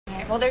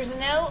Well, there's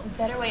no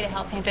better way to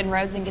help Hampton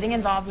Roads than getting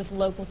involved with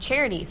local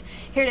charities.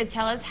 Here to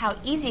tell us how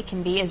easy it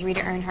can be is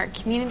Rita Earnhardt,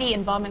 Community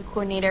Involvement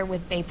Coordinator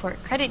with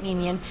Bayport Credit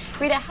Union.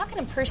 Rita, how can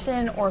a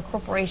person or a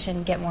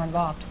corporation get more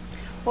involved?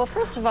 Well,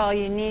 first of all,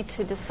 you need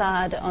to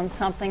decide on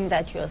something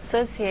that you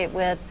associate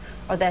with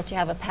or that you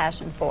have a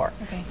passion for.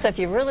 Okay. So if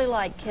you really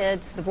like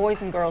kids, the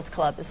Boys and Girls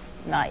Club is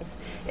nice.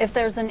 If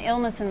there's an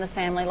illness in the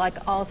family like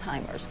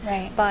Alzheimer's,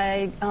 right,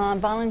 by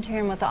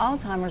volunteering with the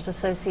Alzheimer's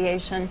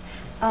Association,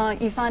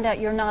 you find out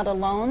you're not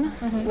alone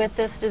with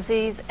this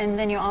disease, and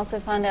then you also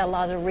find out a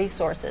lot of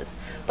resources.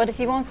 But if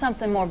you want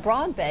something more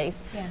broad-based,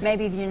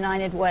 maybe the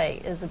United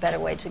Way is a better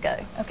way to go.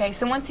 Okay,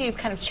 so once you've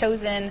kind of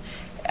chosen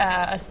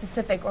a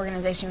specific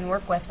organization you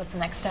work with, what's the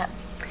next step?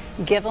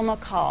 Give them a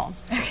call.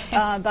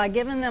 Okay. By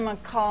giving them a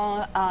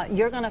call,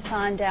 you're going to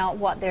find out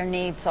what their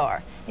needs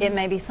are. It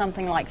may be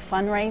something like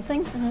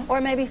fundraising, or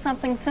it may be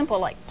something simple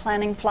like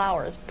planting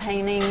flowers,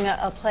 painting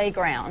a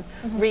playground,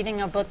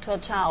 reading a book to a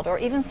child, or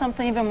even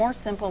something even more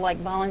simple like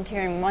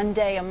volunteering one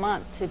day a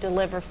month to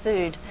deliver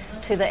food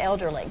to the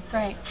elderly.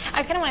 Right.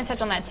 I kind of want to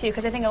touch on that too,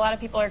 because I think a lot of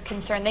people are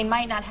concerned they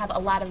might not have a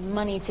lot of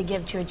money to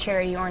give to a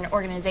charity or an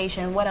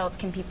organization. What else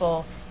can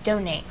people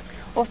donate?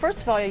 Well,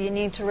 first of all, you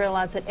need to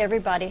realize that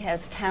everybody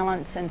has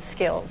talents and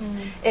skills.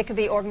 It could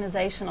be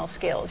organizational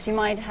skills. You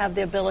might have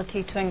the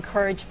ability to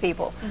encourage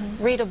people,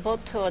 read a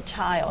book to a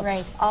child.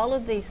 Right. All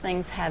of these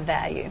things have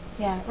value.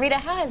 Yeah. Rita,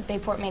 how has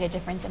Bayport made a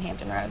difference in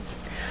Hampton Roads?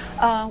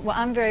 Well,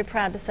 I'm very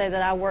proud to say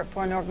that I work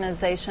for an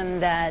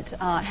organization that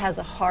has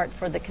a heart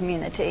for the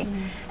community,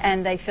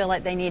 and they feel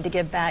like they need to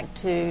give back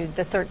to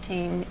the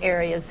 13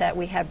 areas that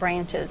we have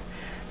branches.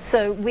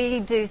 So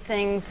we do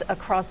things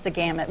across the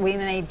gamut. We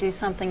may do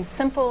something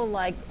simple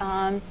like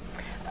a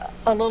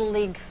little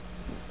league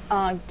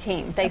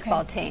team,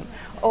 baseball team.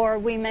 Or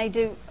we may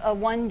do a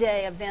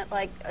one-day event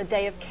like a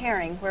day of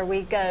caring where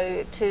we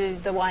go to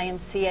the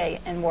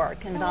YMCA and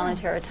work and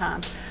volunteer our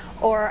time.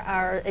 Or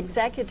our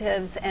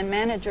executives and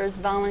managers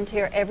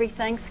volunteer every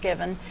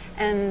Thanksgiving,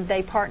 and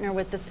they partner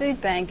with the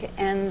food bank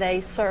and they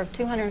serve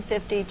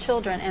 250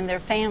 children and their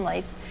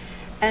families.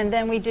 And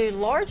then we do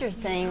larger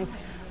things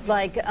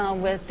like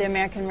with the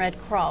American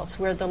Red Cross.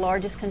 We're the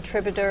largest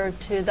contributor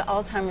to the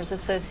Alzheimer's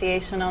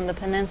Association on the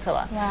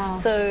peninsula. Wow.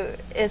 So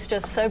it's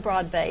just so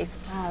broad-based.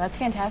 Wow, that's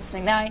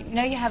fantastic. Now, I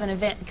know you have an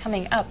event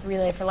coming up,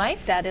 Relay for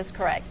Life? That is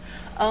correct.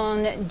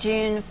 On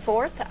June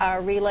 4th,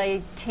 our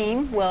relay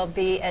team will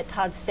be at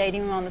Todd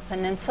Stadium on the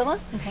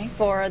peninsula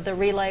for the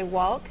relay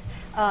walk.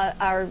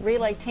 Our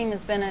relay team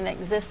has been in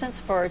existence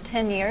for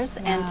 10 years,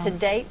 and to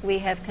date we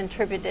have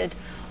contributed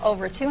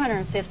over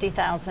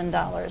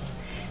 $250,000.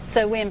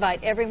 So we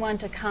invite everyone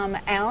to come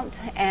out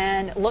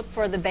and look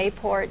for the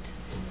Bayport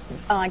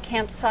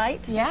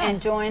campsite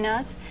and join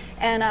us.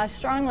 And I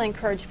strongly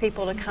encourage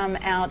people to come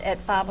out at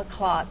 5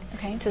 o'clock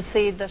to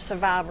see the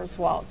Survivors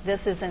Walk.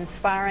 This is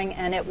inspiring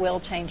and it will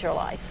change your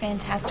life.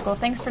 Fantastic. Well,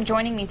 thanks for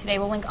joining me today.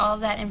 We'll link all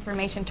of that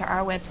information to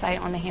our website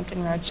on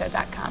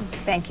thehamptonroadshow.com.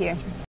 Thank you.